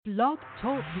Blog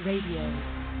Talk Radio.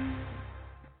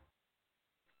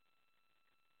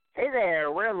 Hey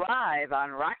there, we're live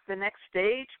on Rock the Next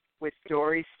Stage with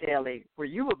Dori Staehle, where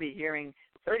you will be hearing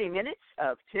 30 minutes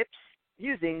of tips,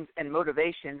 musings, and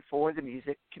motivation for the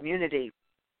music community.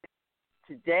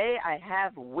 Today I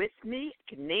have with me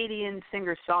Canadian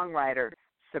singer-songwriter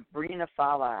Sabrina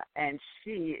Fala, and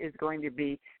she is going to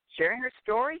be sharing her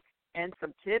story and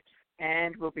some tips,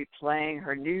 and we'll be playing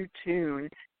her new tune,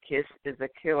 Kiss is a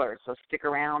Killer, so stick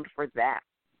around for that.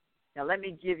 Now, let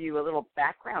me give you a little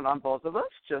background on both of us,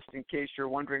 just in case you're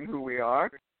wondering who we are.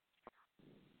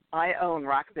 I own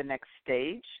Rock the Next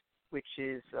Stage, which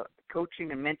is a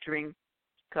coaching and mentoring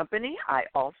company. I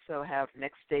also have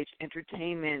Next Stage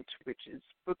Entertainment, which is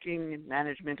booking and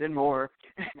management and more,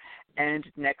 and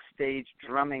Next Stage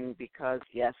Drumming because,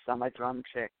 yes, I'm a drum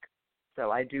chick.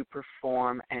 So I do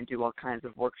perform and do all kinds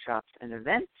of workshops and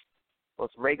events, both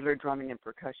regular drumming and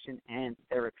percussion and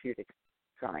therapeutic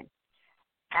drumming.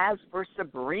 As for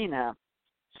Sabrina,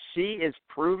 she is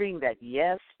proving that,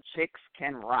 yes, chicks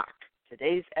can rock.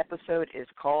 Today's episode is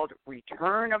called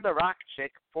Return of the Rock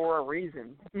Chick for a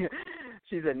reason.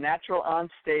 She's a natural on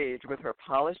stage with her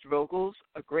polished vocals,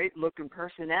 a great look and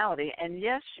personality, and,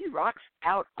 yes, she rocks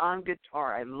out on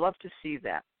guitar. I love to see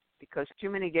that because too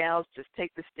many gals just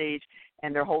take the stage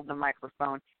and they're holding the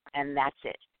microphone, and that's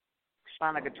it.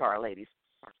 On a guitar, ladies.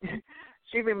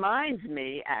 She reminds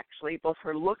me, actually, both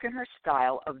her look and her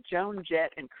style of Joan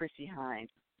Jett and Chrissie Hynde.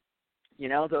 You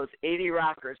know, those 80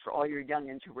 rockers for all your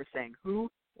youngins who were saying, who?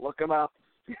 Look them up.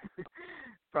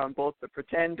 From both the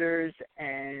Pretenders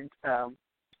and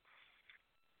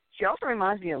she also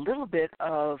reminds me a little bit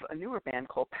of a newer band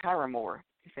called Paramore,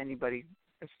 if anybody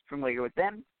is familiar with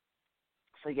them.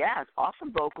 So, yeah, it's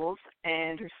awesome vocals,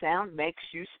 and her sound makes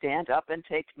you stand up and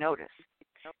take notice.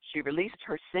 She released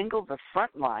her single, The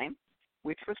Front Line,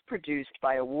 which was produced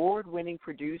by award-winning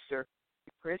producer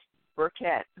Chris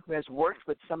Burkett, who has worked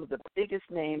with some of the biggest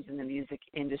names in the music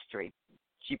industry.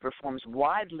 She performs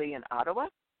widely in Ottawa,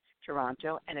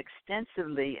 Toronto, and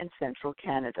extensively in central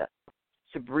Canada.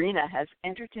 Sabrina has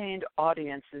entertained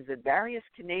audiences at various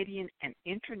Canadian and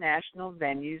international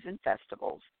venues and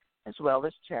festivals, as well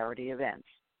as charity events.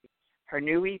 Her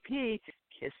new EP,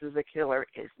 Kiss is a Killer,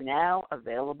 is now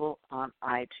available on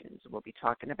iTunes. We'll be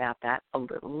talking about that a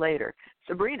little later.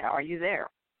 Sabrina, are you there?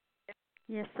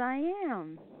 Yes, I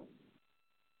am.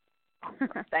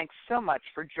 Thanks so much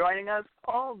for joining us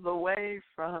all the way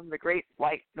from the Great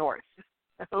White North.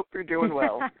 I hope you're doing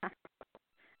well.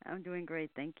 I'm doing great,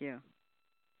 thank you.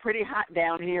 Pretty hot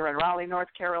down here in Raleigh, North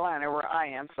Carolina, where I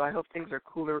am, so I hope things are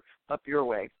cooler up your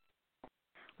way.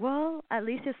 Well, at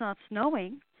least it's not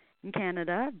snowing in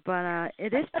Canada, but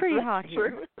it is pretty hot here.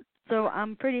 True. So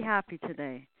I'm pretty happy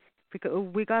today because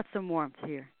we got some warmth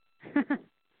here.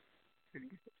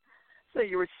 So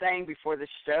you were saying before the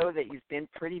show that you've been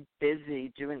pretty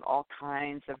busy doing all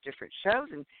kinds of different shows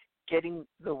and getting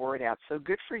the word out. So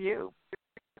good for you.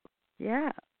 Yeah.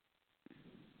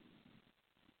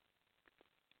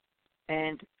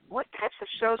 And what types of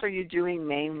shows are you doing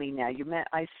mainly now?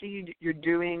 I see you're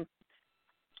doing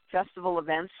festival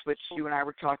events, which you and I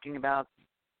were talking about.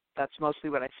 That's mostly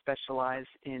what I specialize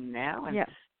in now. And, yes.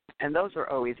 And those are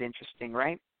always interesting,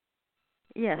 right?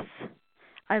 Yes.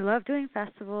 I love doing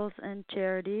festivals and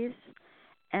charities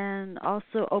and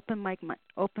also open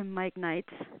mic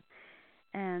nights.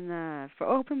 And for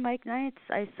open mic nights,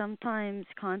 I sometimes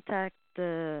contact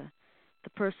the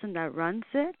person that runs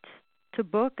it to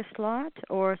book a slot,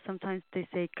 or sometimes they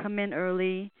say come in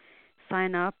early,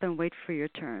 sign up, and wait for your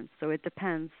turn. So it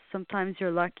depends. Sometimes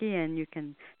you're lucky and you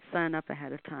can sign up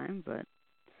ahead of time, but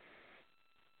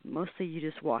mostly you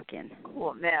just walk in.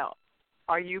 Cool. Now,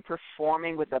 are you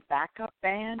performing with a backup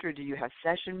band, or do you have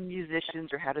session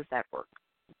musicians, or how does that work?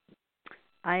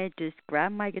 I just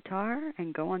grab my guitar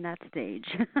and go on that stage.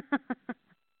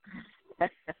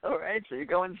 All right, so you're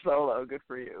going solo. Good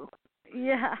for you.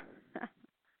 Yeah.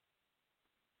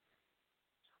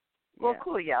 Well,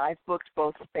 cool. Yeah, I've booked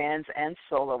both bands and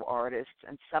solo artists,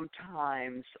 and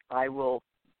sometimes I will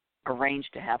arrange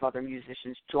to have other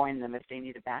musicians join them if they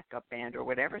need a backup band or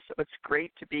whatever. So it's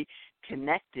great to be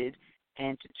connected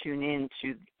and to tune in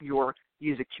to your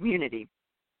music community,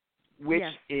 which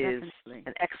is definitely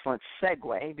an excellent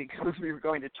segue because we were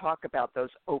going to talk about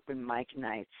those open mic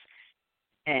nights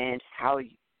and how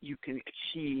you can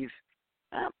achieve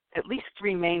at least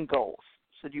three main goals.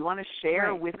 So do you want to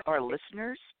share with our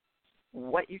listeners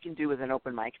what you can do with an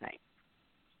open mic night?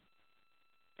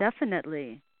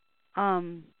 Definitely.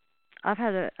 I've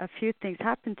had a few things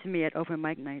happen to me at open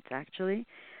mic nights, actually.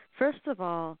 First of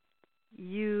all,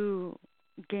 you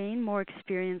gain more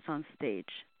experience on stage.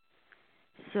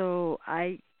 So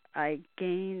I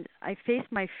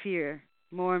faced my fear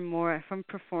more and more from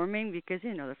performing because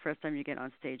the first time you get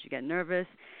on stage you get nervous.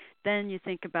 Then you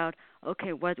think about,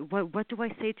 okay, what do I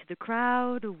say to the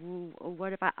crowd?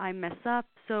 What if I mess up?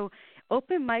 So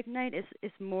open mic night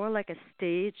is more like a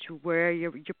stage where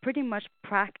you're pretty much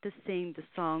practicing the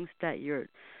songs that you're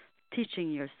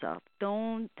teaching yourself.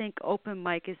 Don't think open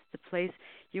mic is the place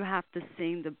you have to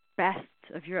sing the best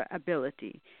of your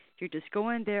ability. You're just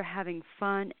going there having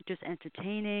fun, just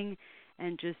entertaining,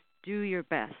 and just do your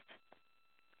best.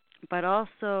 But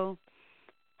also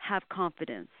have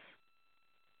confidence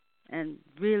and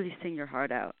really sing your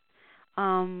heart out.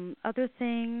 Other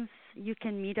things, you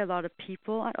can meet a lot of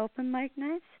people at open mic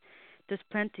nights. There's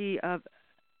plenty of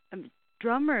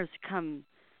drummers come.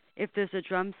 If there's a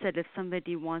drum set, if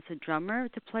somebody wants a drummer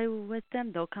to play with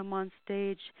them, they'll come on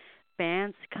stage.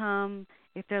 Bands come.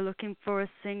 If they're looking for a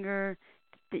singer,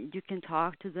 you can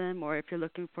talk to them. Or if you're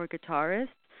looking for a guitarist,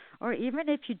 or even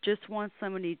if you just want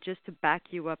somebody just to back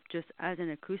you up, just as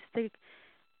an acoustic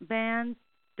band,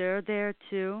 they're there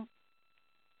too.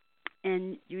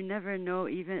 And you never know,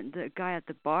 even the guy at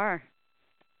the bar,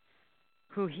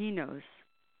 who he knows,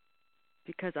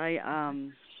 because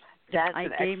That's I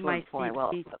an gave my excellent point.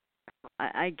 Well, CD.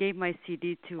 I gave my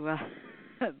CD to a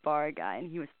bar guy, and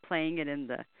he was playing it in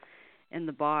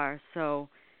the bar. So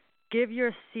give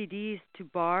your CDs to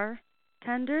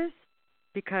bartenders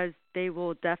because they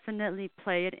will definitely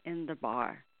play it in the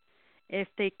bar. If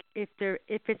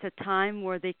it's a time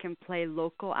where they can play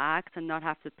local acts and not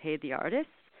have to pay the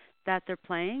artists that they're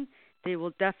playing, they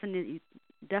will definitely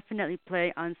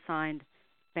play unsigned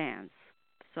bands.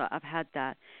 So I've had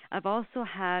that. I've also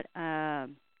had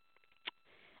an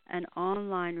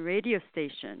online radio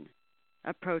station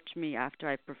approach me after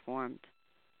I performed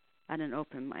at an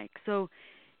open mic. So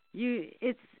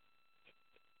it's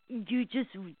you just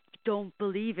don't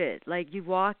believe it. Like you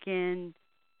walk in,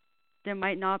 there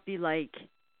might not be like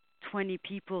 20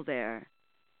 people there,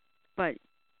 but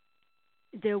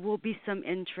there will be some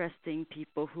interesting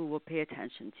people who will pay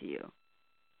attention to you.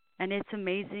 And it's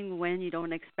amazing when you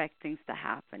don't expect things to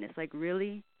happen. It's like,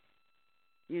 really?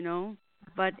 You know?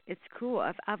 But it's cool.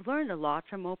 I've learned a lot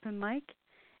from open mic,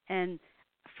 and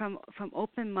from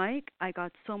open mic, I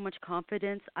got so much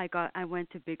confidence. I went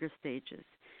to bigger stages.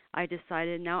 I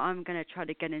decided now I'm going to try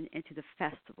to get into the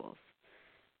festivals.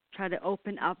 Try to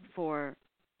open up for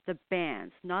the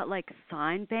bands, not like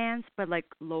signed bands, but like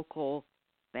local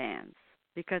bands.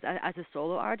 Because as a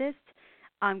solo artist,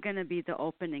 I'm going to be the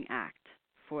opening act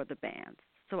for the bands.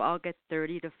 So I'll get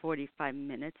 30 to 45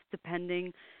 minutes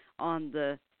depending on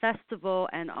the festival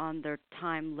and on their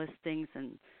time listings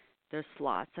and their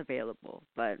slots available.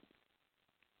 But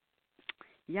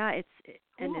yeah,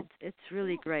 it's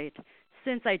really great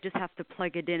since I just have to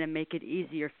plug it in and make it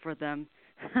easier for them.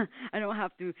 I don't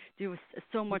have to do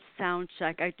so much sound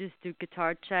check. I just do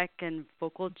guitar check and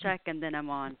vocal check, and then I'm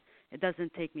on. It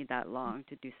doesn't take me that long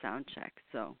to do sound check.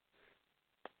 So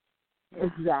yeah.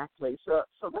 Exactly. So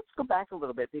let's go back a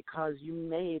little bit because you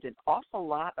made an awful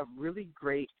lot of really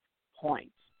great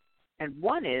points. And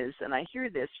one is, and I hear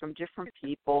this from different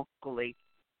people locally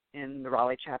in the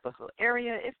Raleigh-Chapel Hill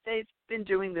area, if they've been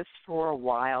doing this for a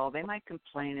while, they might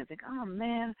complain and think, oh,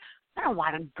 man, I don't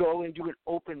want to go and do an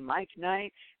open mic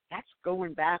night. That's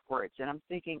going backwards. And I'm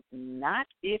thinking, not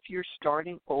if you're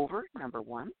starting over, number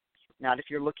one. Not if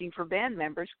you're looking for band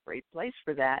members. Great place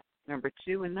for that. Number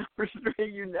two, and number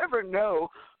three, you never know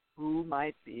who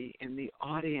might be in the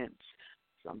audience.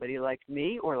 Somebody like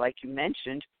me, or like you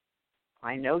mentioned,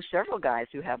 I know several guys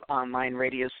who have online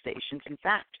radio stations. In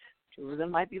fact, two of them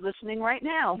might be listening right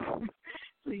now.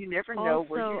 So you never know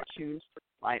where your tunes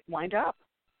might wind up.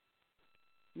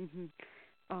 Mhm.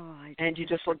 Oh, and you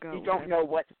don't know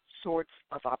what sorts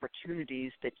of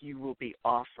opportunities that you will be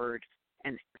offered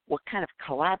and what kind of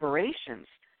collaborations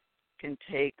can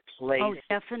take place. Oh,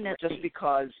 definitely. Just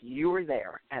because you were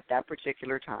there at that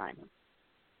particular time.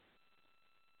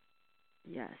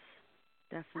 Yes,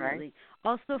 definitely. Right?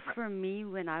 Also, for me,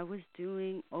 when I was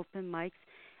doing open mics,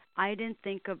 I didn't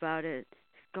think about it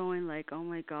going like, oh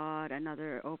my God,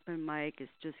 another open mic is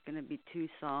just going to be 2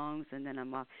 songs and then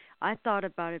I'm off. I thought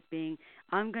about it being,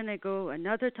 I'm going to go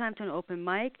another time to an open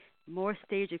mic, more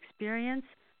stage experience.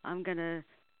 I'm going to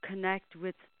connect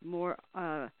with more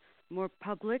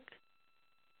public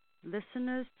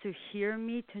listeners to hear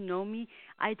me, to know me.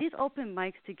 I did open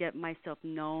mics to get myself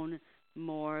known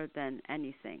more than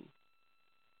anything.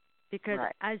 Because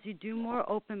as you do more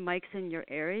open mics in your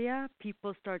area,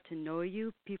 people start to know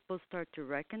you, people start to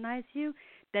recognize you,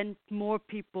 then more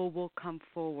people will come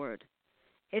forward.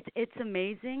 It's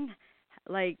amazing.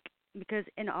 Like because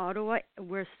in Ottawa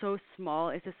we're so small.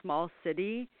 It's a small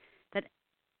city that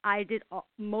I did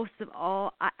most of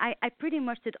all. I pretty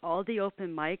much did all the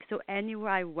open mics. So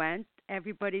anywhere I went,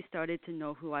 everybody started to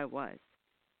know who I was.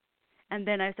 And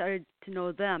then I started to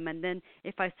know them. And then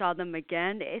if I saw them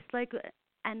again, it's like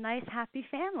a nice, happy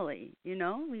family. You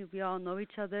know, we all know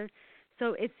each other.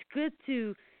 So it's good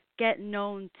to get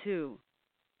known too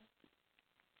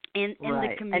in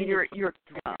the community. And you're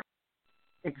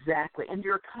exactly, and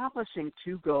you're accomplishing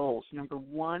two goals. Number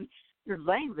one, you're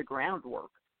laying the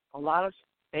groundwork. A lot of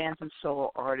bands and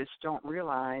solo artists don't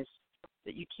realize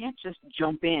that you can't just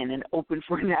jump in and open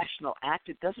for a national act.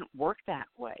 It doesn't work that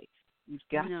way. You've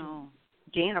got to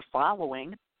gain a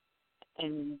following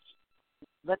and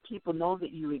let people know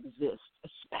that you exist,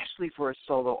 especially for a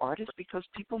solo artist, because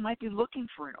people might be looking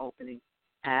for an opening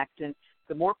act. And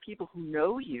the more people who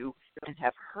know you and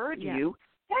have heard you,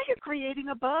 now you're creating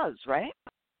a buzz, right?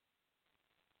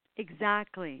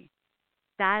 Exactly.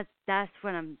 That's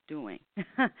what I'm doing.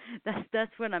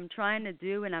 that's what I'm trying to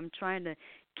do, and I'm trying to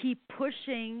keep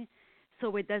pushing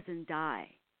so it doesn't die,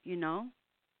 you know?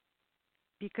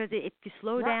 Because if you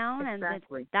slow down,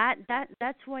 exactly. and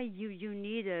that's why you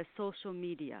need a social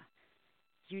media.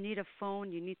 You need a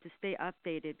phone. You need to stay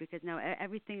updated because now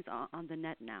everything's on the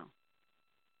net now.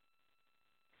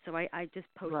 So I just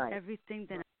post everything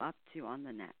that I'm up to on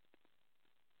the net.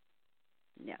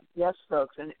 Yeah. Yes,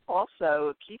 folks, and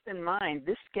also keep in mind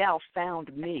this gal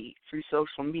found me through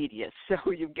social media,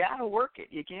 so you've got to work it.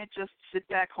 You can't just sit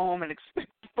back home and expect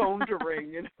the phone to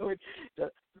ring. You know,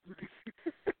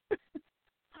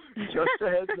 just a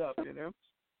heads up, you know.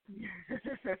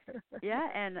 Yeah,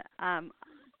 and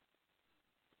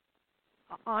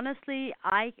honestly,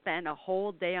 I spent a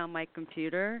whole day on my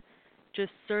computer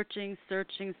just searching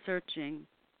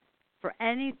for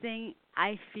anything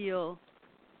I feel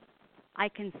I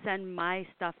can send my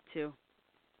stuff to.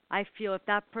 I feel if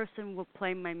that person will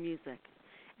play my music.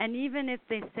 And even if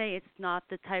they say it's not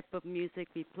the type of music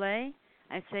we play,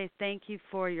 I say thank you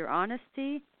for your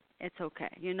honesty. It's okay,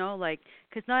 you know, like,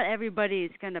 because not everybody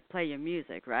is going to play your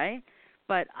music, right?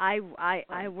 But I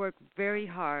work very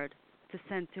hard to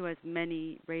send to as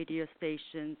many radio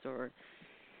stations or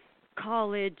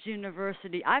college,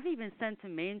 university. I've even sent to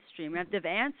mainstream. They've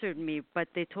answered me, but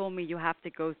they told me you have to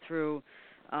go through,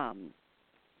 what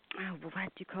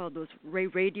do you call those,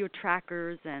 radio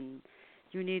trackers, and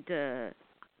you need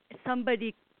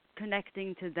somebody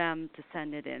connecting to them to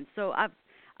send it in. So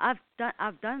I've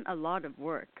done a lot of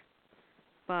work,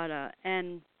 but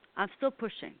and I'm still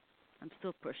pushing.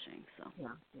 So yeah,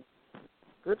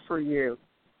 good for you.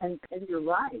 And you're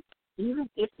right. Even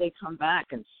if they come back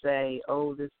and say,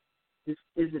 "Oh, this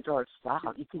isn't our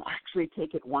style," you can actually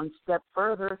take it one step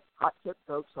further. Hot tip,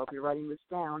 folks. Hope you're writing this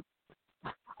down.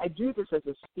 I do this as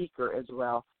a speaker as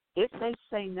well. If they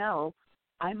say no,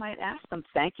 I might ask them,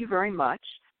 "Thank you very much.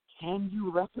 Can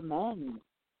you recommend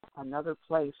another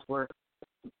place where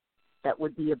that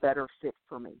would be a better fit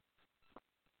for me?"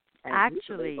 And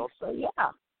actually, they'll say,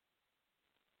 "Yeah."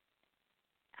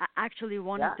 Actually,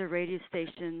 one of the radio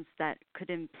stations that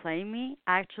couldn't play me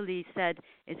actually said,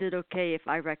 "Is it okay if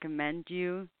I recommend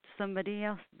you to somebody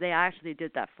else?" They actually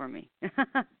did that for me.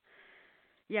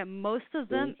 Yeah, most of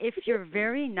them, if you're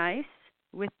very nice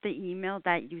with the email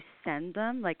that you send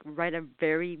them, like write a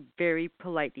very, very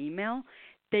polite email,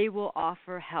 they will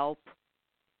offer help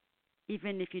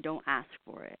even if you don't ask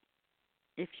for it.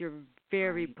 If you're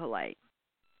very polite.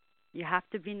 You have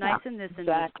to be nice in this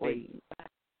industry.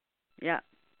 Yeah.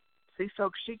 See,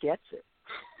 folks, she gets it.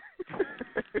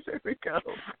 There we go.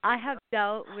 I have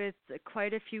dealt with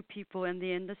quite a few people in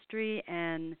the industry,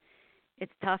 and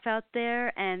it's tough out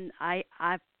there. And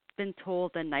I've been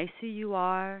told the nicer you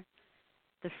are,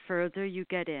 the further you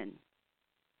get in.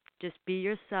 Just be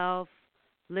yourself,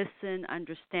 listen,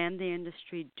 understand the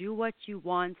industry, do what you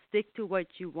want, stick to what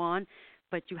you want,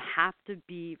 but you have to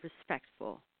be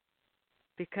respectful.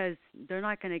 Because they're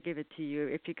not going to give it to you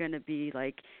if you're going to be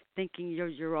like thinking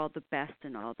you're all the best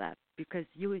and all that. Because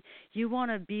you want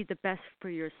to be the best for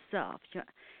yourself.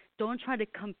 Don't try to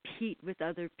compete with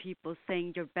other people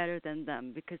saying you're better than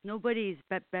them, because nobody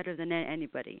is better than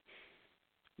anybody.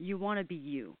 You want to be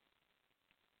you.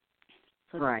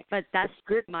 So, right. But that's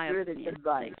good opinion.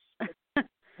 Advice.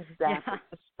 Exactly. Yeah.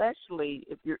 Especially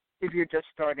if you're just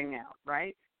starting out,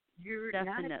 right? You're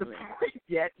Definitely. not at the point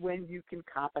yet when you can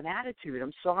cop an attitude.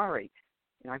 I'm sorry.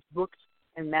 I've booked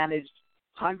and managed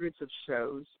hundreds of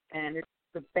shows, and it's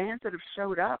the bands that have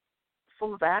showed up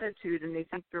full of attitude and they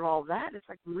think they're all that. It's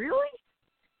like, really?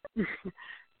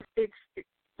 It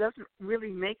doesn't really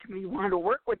make me want to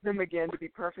work with them again, to be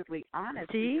perfectly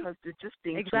honest, because they're just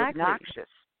being too obnoxious.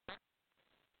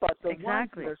 But the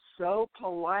exactly. ones that are so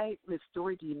polite, Miss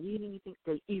Dori, do you need anything?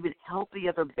 They even help the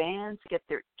other bands get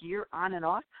their gear on and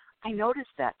off. I noticed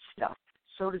that stuff.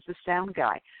 So does the sound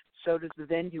guy. So does the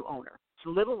venue owner. It's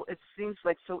little. It seems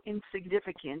like so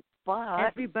insignificant, but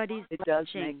Everybody's it does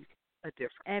watching. make a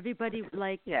difference. Everybody,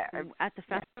 like, Yeah. at the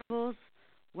festivals,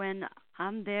 when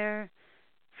I'm there,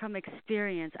 from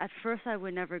experience, at first I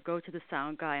would never go to the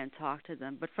sound guy and talk to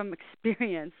them, but from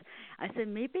experience, I said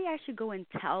maybe I should go and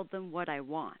tell them what I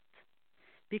want.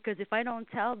 Because if I don't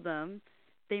tell them,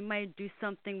 they might do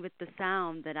something with the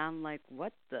sound that I'm like,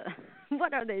 what the,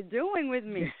 what are they doing with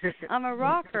me? I'm a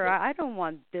rocker. I don't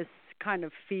want this kind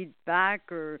of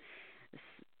feedback or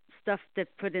stuff that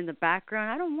put in the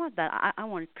background. I don't want that. I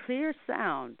want clear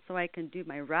sound so I can do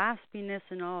my raspiness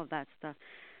and all of that stuff.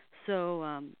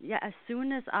 So, yeah, as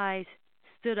soon as I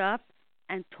stood up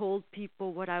and told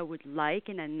people what I would like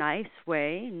in a nice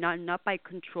way, not by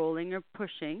controlling or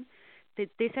pushing,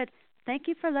 they said, thank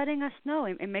you for letting us know.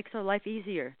 It makes our life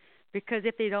easier. Because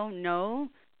if they don't know,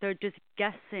 they're just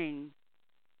guessing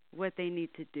what they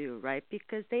need to do, right?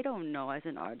 Because they don't know as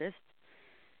an artist.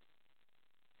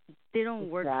 They don't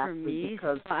work for me,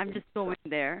 so I'm just going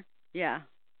there. Yeah.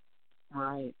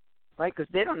 Right. Right,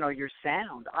 because they don't know your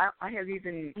sound. I have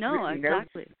even no,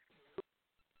 exactly.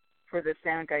 For the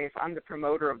sound guy, if I'm the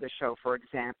promoter of the show, for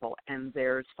example, and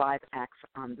there's 5 acts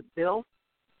on the bill,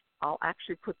 I'll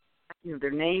actually put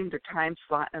their name, their time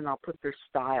slot, and I'll put their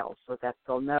style so that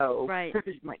they'll know. Right.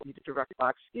 You might need a direct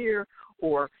box here,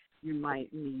 or you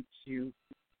might need to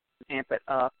amp it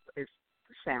up if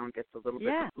the sound gets a little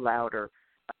bit louder.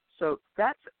 So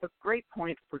that's a great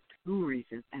point for 2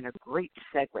 reasons and a great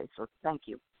segue, so thank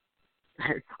you.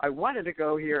 I wanted to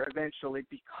go here eventually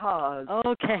because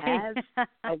as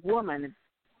a woman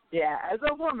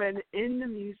in the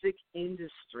music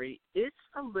industry, it's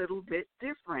a little bit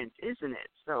different, isn't it?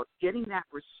 So getting that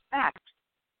respect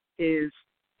is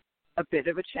a bit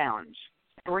of a challenge,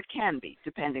 or it can be,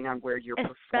 depending on where you're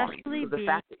performing. Especially so the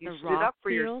fact that you stood up for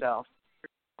yourself.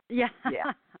 Yeah.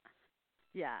 Yeah.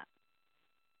 Yeah.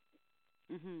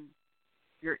 Mhm.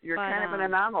 You're kind of an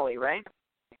anomaly, right?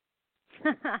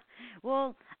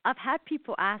 Well, I've had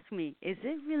people ask me, is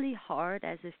it really hard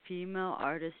as a female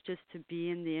artist just to be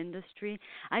in the industry?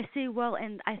 I say, well,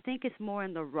 and I think it's more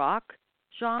in the rock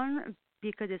genre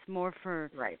because it's more for,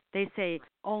 they say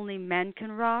only men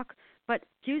can rock. But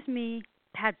excuse me,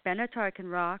 Pat Benatar can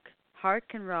rock, Hart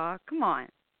can rock. Come on.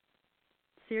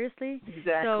 Seriously?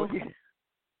 Exactly. So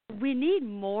we need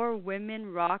more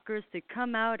women rockers to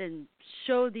come out and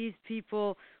show these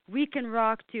people we can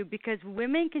rock too, because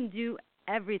women can do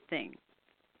everything.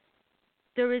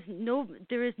 There is no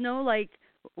like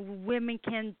women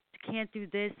can't do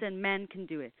this and men can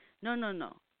do it.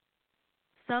 No.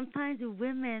 Sometimes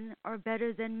women are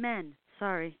better than men.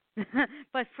 Sorry.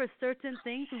 But for certain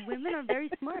things women are very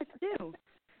smart too.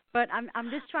 But I'm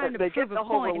just trying to prove a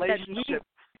point relationship.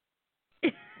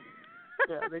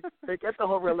 Yeah, they get the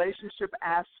whole relationship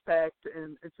aspect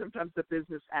and sometimes the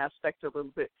business aspect a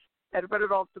little bit. But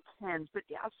it all depends. But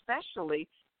yeah, especially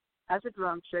as a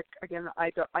drum chick, again,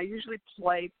 I usually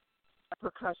play the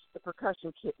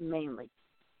percussion kit mainly,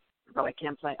 but I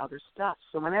can play other stuff.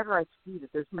 So whenever I see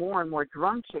that there's more and more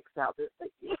drum chicks out there, it's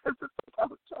like, yes, it's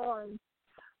about time.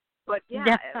 But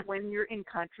yeah, when you're in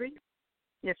country,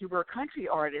 if you were a country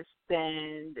artist,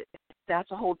 then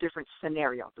that's a whole different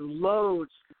scenario. There are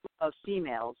loads of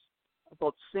females,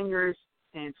 both singers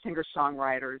and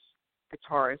singer-songwriters,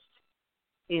 guitarists,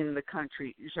 in the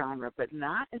country genre, but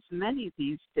not as many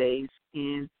these days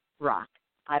in rock.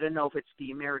 I don't know if it's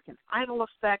the American Idol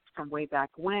effect from way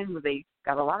back when, where they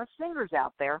got a lot of singers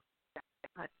out there.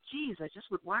 But, geez, I just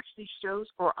would watch these shows,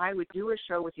 or I would do a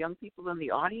show with young people in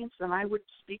the audience, and I would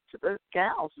speak to the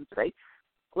gals and say,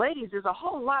 ladies, there's a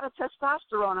whole lot of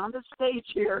testosterone on the stage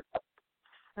here.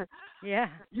 Yeah.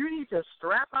 You need to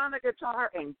strap on the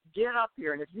guitar and get up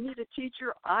here. And if you need a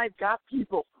teacher, I've got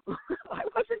people. I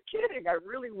wasn't kidding. I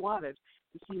really wanted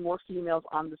to see more females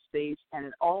on the stage and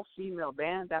an all-female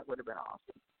band. That would have been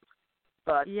awesome.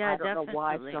 But I don't know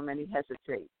why so many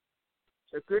hesitate.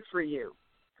 So good for you.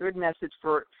 Good message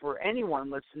for anyone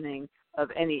listening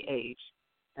of any age.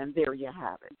 And there you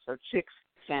have it. So chicks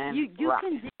can you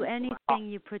can do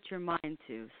anything you put your mind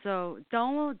to. So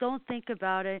don't think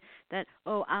about it that,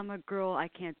 oh, I'm a girl, I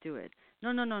can't do it.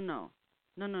 No.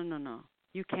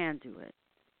 You can do it.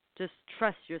 Just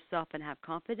trust yourself and have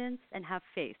confidence and have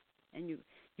faith, and you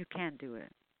can do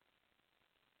it.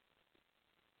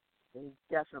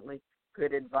 Definitely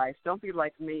good advice. Don't be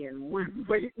like me and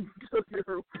wait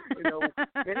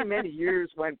until many years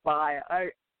went by.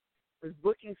 was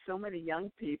booking so many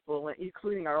young people,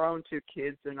 including our own two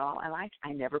kids and all, and I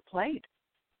never played.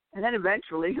 And then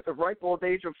eventually, at the ripe old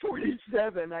age of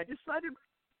 47, I decided,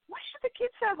 why should the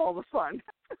kids have all the fun?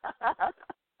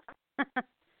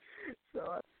 So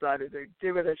I decided to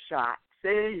give it a shot.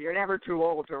 See, you're never too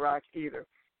old to rock either.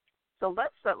 So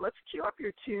let's cue up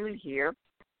your tune here,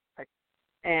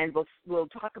 and we'll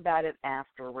talk about it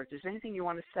afterwards. Is there anything you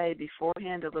want to say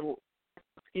beforehand? A little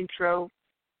intro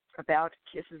about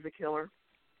Kiss is the Killer?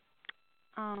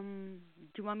 Do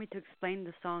you want me to explain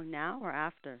the song now or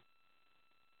after?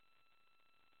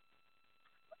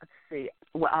 Let's see.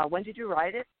 When did you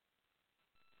write it?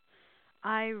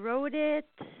 I wrote it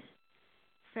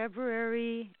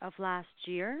February of last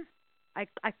year. I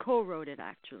co-wrote it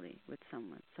actually with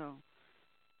someone. So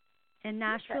in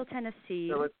Nashville, Tennessee.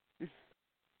 So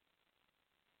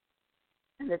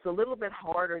and it's a little bit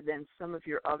harder than some of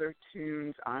your other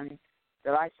tunes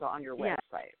that I saw on your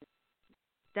website.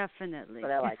 Definitely. But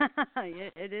I like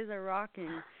it. It is a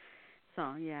rocking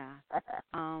song, yeah.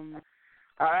 All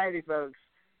righty, folks.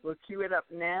 We'll cue it up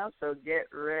now, so get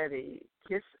ready.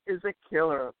 Kiss is a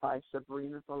Killer by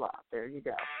Sabrina Salat. There you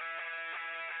go.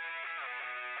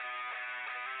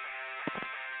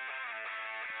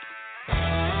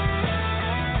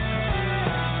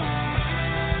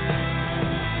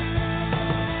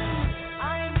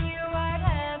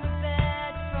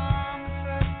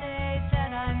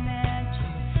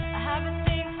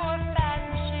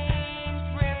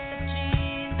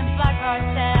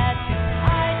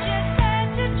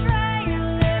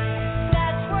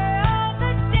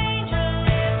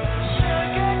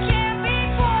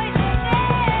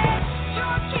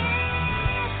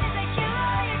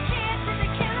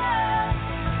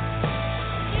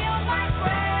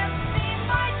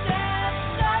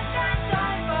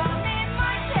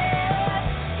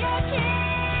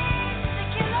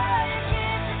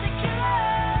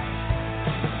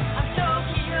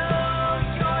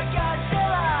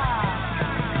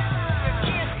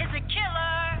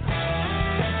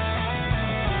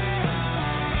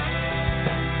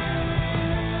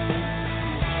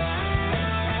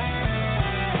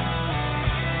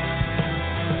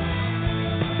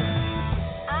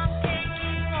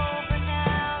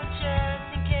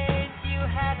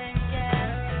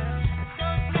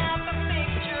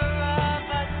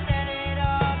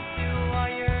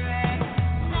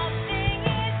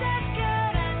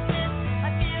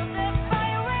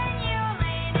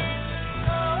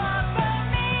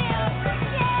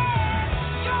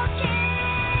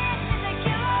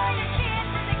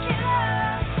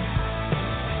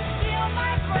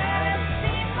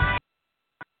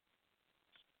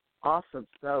 Awesome.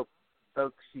 So,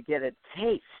 folks, you get a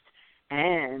taste.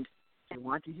 And if you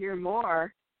want to hear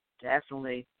more,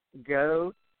 definitely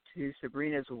go to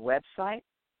Sabrina's website.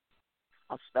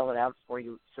 I'll spell it out for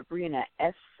you. Sabrina,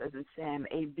 S as in Sam,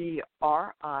 ABRINA,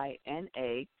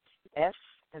 S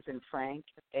as in Frank,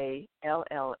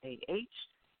 ALLAH.com.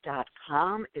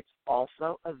 It's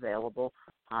also available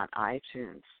on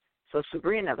iTunes. So,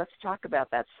 Sabrina, let's talk about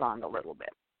that song a little bit.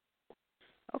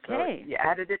 Okay. So you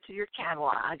added it to your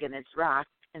catalog, and it's rock,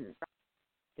 and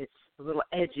it's a little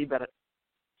edgy, but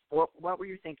what were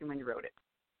you thinking when you wrote it?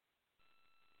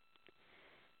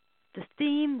 The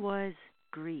theme was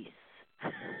Grease.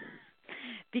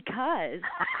 Because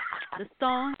the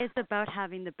song is about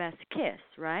having the best kiss,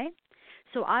 right?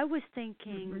 So I was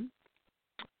thinking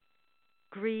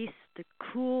Grease, the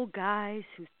cool guys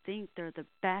who think they're the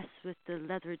best with the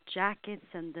leather jackets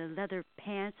and the leather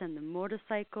pants and the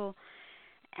motorcycle,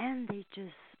 and they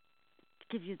just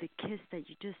give you the kiss that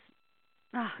you just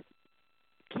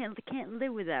can't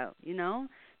live without, you know?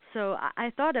 So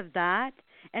I thought of that,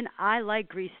 and I like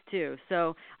Grease too.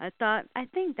 So I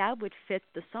think that would fit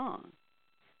the song,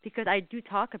 because I do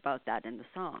talk about that in the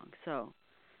song. So,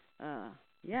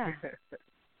 yeah.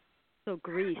 So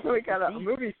Grease. So we got a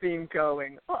movie theme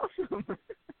going. Awesome.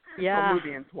 Yeah. A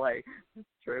movie and play. That's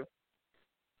true.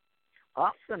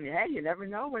 Awesome. Yeah, you never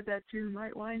know where that tune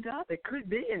might wind up. It could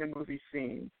be in a movie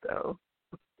scene. So.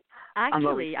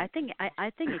 Actually, I think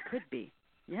it could be.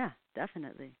 Yeah,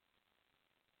 definitely.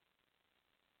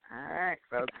 All right,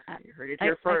 folks. You heard it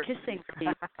here first. A kissing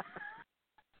scene.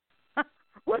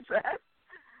 What's that?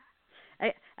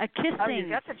 A kissing scene. You've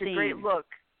got such a great look.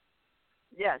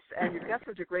 Yes, and you've got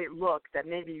such a great look that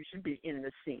maybe you should be in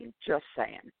the scene. Just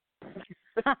saying.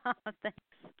 Thanks.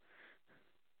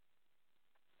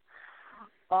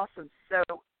 Awesome. So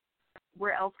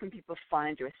where else can people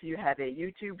find you? I see you have a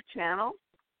YouTube channel.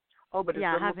 Oh, but it's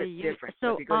a little bit different.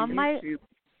 So if you go on to my YouTube,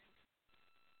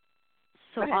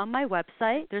 on my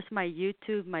website, there's my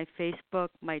YouTube, my Facebook,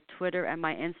 my Twitter, and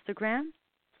my Instagram.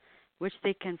 which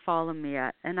they can follow me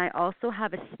at. And I also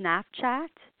have a Snapchat.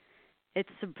 It's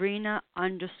Sabrina_Fala.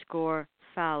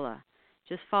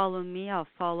 Just follow me, I'll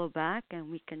follow back, and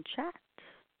we can chat.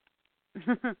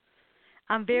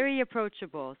 I'm very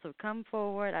approachable, so come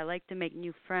forward. I like to make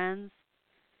new friends.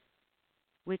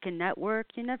 We can network.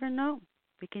 You never know.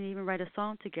 We can even write a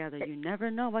song together. You never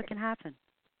know what can happen.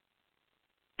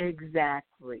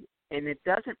 Exactly. And it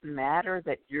doesn't matter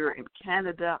that you're in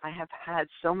Canada. I have had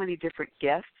so many different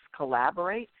guests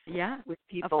collaborate with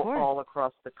people all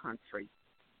across the country.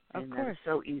 Of and course. That's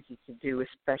so easy to do,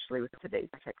 especially with today's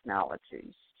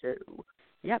technologies, too.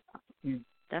 Yep,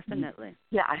 definitely.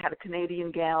 I had a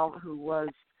Canadian gal who was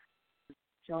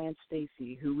Joanne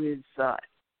Stacy, who is a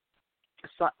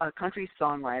country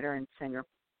songwriter and singer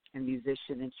and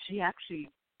musician, and she actually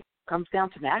comes down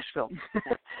to Nashville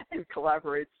and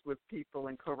collaborates with people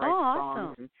and co-writes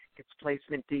songs and gets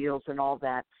placement deals and all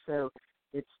that. So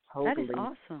it's totally that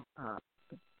is awesome.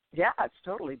 It's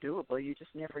totally doable. You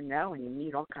just never know, and you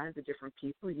meet all kinds of different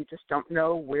people. You just don't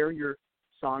know where your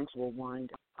songs will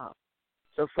wind up.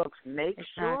 So, folks, make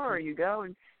sure you go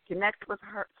and connect with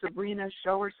her, Sabrina,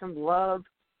 show her some love,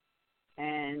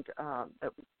 and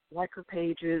like her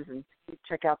pages, and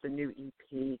check out the new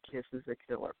EP, Kiss is a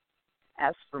Killer.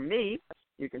 As for me,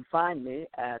 you can find me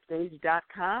at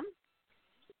stage.com.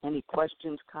 Any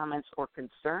questions, comments, or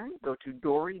concern, go to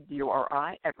Dori,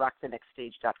 D-O-R-I, at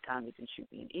rockthenextstage.com. You can shoot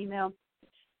me an email.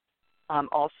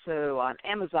 Also on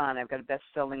Amazon, I've got a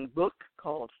best-selling book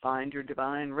called Find Your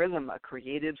Divine Rhythm, A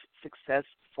Creative Success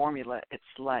Formula. It's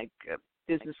like a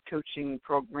business coaching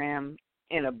program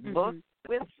in a book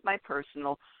with my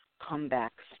personal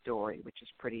comeback story, which is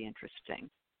pretty interesting.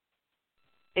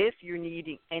 If you're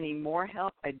needing any more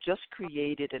help, I just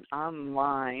created an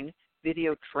online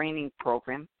video training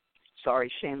program.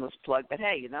 Sorry, shameless plug, but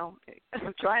hey,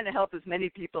 I'm trying to help as many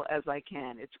people as I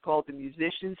can. It's called the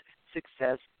Musician's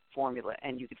Success Formula,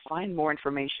 and you can find more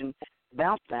information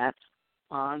about that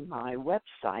on my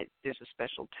website. There's a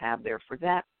special tab there for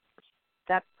that.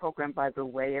 That program, by the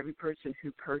way, every person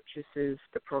who purchases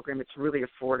the program, it's really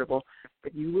affordable,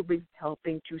 but you will be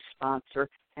helping to sponsor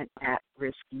an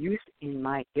at-risk youth in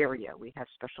my area. We have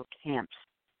special camps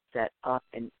set up,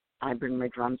 and I bring my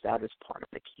drums out as part of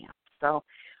the camp. So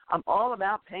I'm all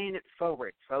about paying it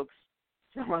forward, folks.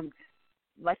 So I'd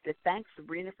like to thank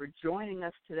Sabrina for joining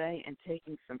us today and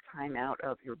taking some time out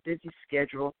of your busy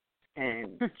schedule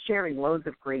and sharing loads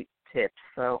of great tips.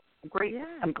 So great. Yeah.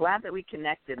 I'm glad that we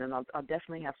connected, and I'll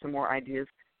definitely have some more ideas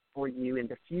for you in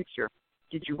the future.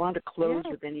 Did you want to close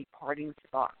with any parting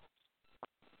thoughts?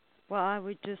 Well, I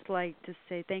would just like to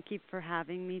say thank you for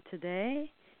having me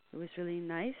today. It was really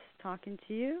nice talking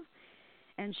to you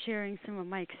and sharing some of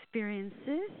my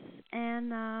experiences.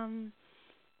 And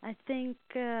I think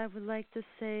I would like to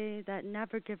say that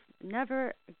never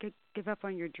give up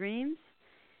on your dreams,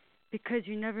 because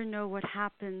you never know what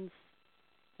happens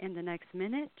in the next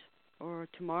minute or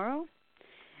tomorrow.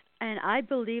 And I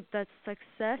believe that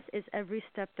success is every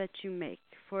step that you make.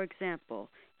 For example,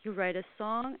 you write a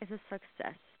song, it's a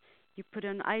success. You put it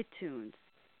on iTunes,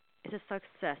 it's a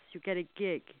success. You get a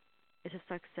gig, it's a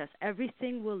success.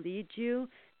 Everything will lead you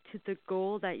to the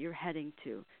goal that you're heading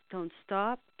to. Don't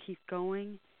stop, keep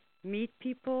going, meet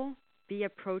people, be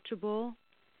approachable,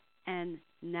 and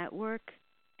network,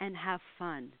 and have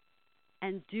fun.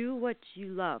 And do what you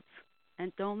love.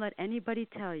 And don't let anybody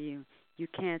tell you you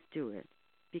can't do it,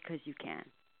 because you can.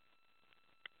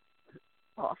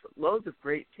 Awesome. Loads of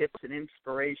great tips and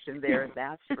inspiration there,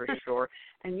 that's for sure.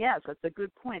 And yes, that's a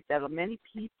good point, that many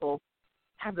people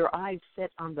have their eyes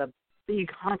set on the big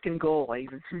honking goal. I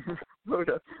even wrote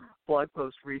a blog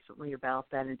post recently about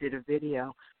that and did a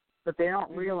video. But they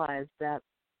don't realize that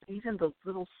even those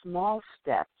little small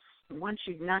steps, once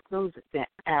you knock those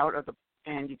out of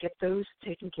and you get those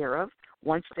taken care of,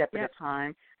 one step at a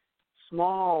time,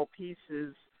 small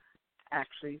pieces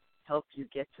actually help you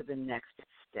get to the next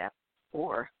step,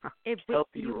 or help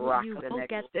you rock the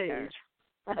next stage.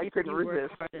 I couldn't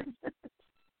resist.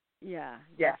 Yeah,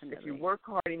 yes, definitely. If you work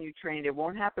hard and you train, it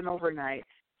won't happen overnight,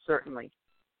 certainly.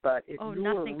 But if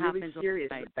you're really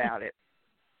serious about it,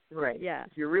 right? Yeah.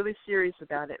 If you're really serious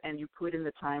about it and you put in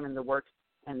the time and the work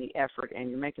and the effort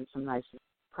and you're making some nice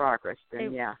progress,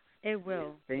 then it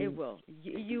will. It will.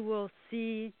 You will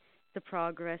see the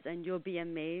progress, and you'll be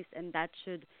amazed, and that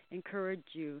should encourage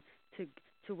you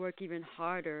to work even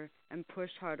harder and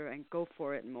push harder and go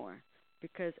for it more.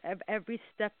 Because every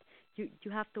step you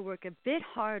have to work a bit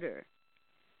harder,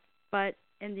 but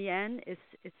in the end,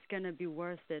 it's going to be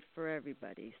worth it for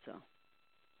everybody. So.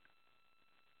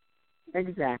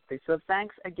 Exactly. So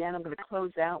thanks again. I'm going to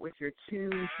close out with your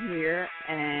tune here,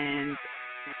 and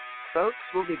folks.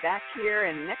 We'll be back here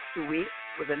next week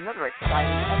with another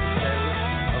exciting episode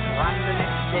of Rock the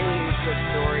Next Stage with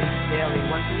Dori Staehle,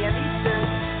 1 p.m. Eastern.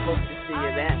 Hope to see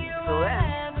you then. Till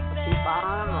then, keep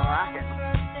on rocking.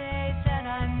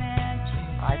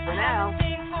 Bye for now.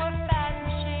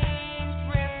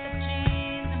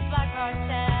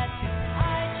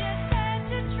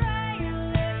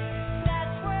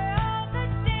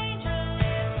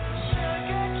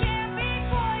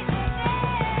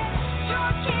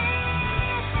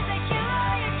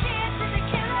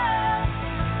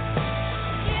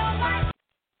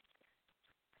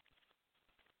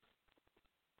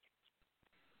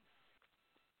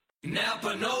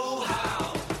 Napa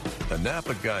know-how. A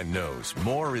Napa guy knows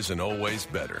more isn't always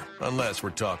better, unless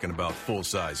we're talking about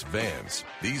full-size vans.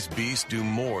 These beasts do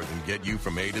more than get you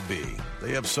from A to B.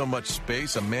 They have so much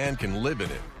space a man can live in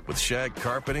it. With shag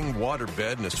carpeting,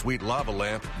 waterbed, and a sweet lava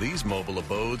lamp, these mobile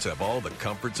abodes have all the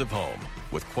comforts of home.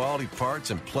 With quality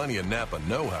parts and plenty of Napa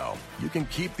know-how, you can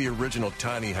keep the original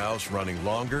tiny house running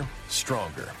longer,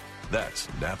 stronger. That's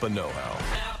Napa know-how.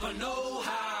 Napa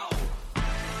know-how.